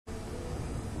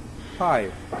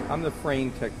Hi, I'm the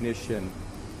Frain technician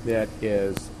that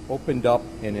is opened up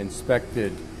and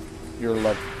inspected your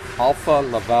Alfa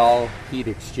Laval heat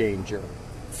exchanger.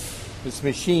 This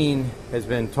machine has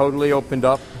been totally opened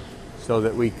up so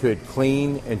that we could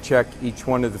clean and check each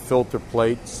one of the filter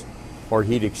plates or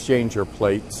heat exchanger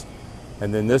plates,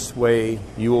 and then this way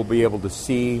you will be able to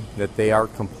see that they are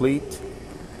complete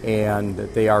and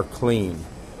that they are clean.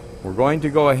 We're going to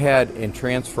go ahead and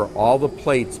transfer all the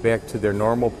plates back to their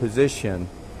normal position,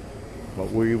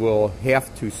 but we will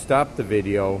have to stop the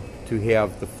video to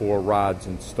have the 4 rods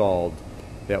installed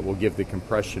that will give the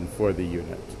compression for the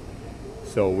unit.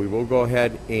 So we will go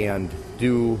ahead and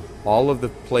do all of the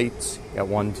plates at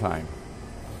one time.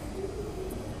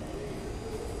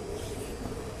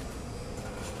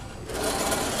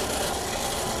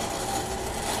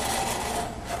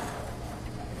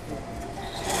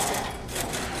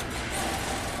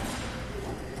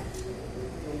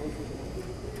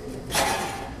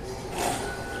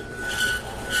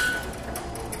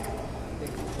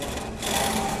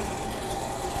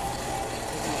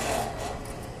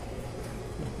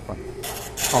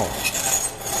 Oh.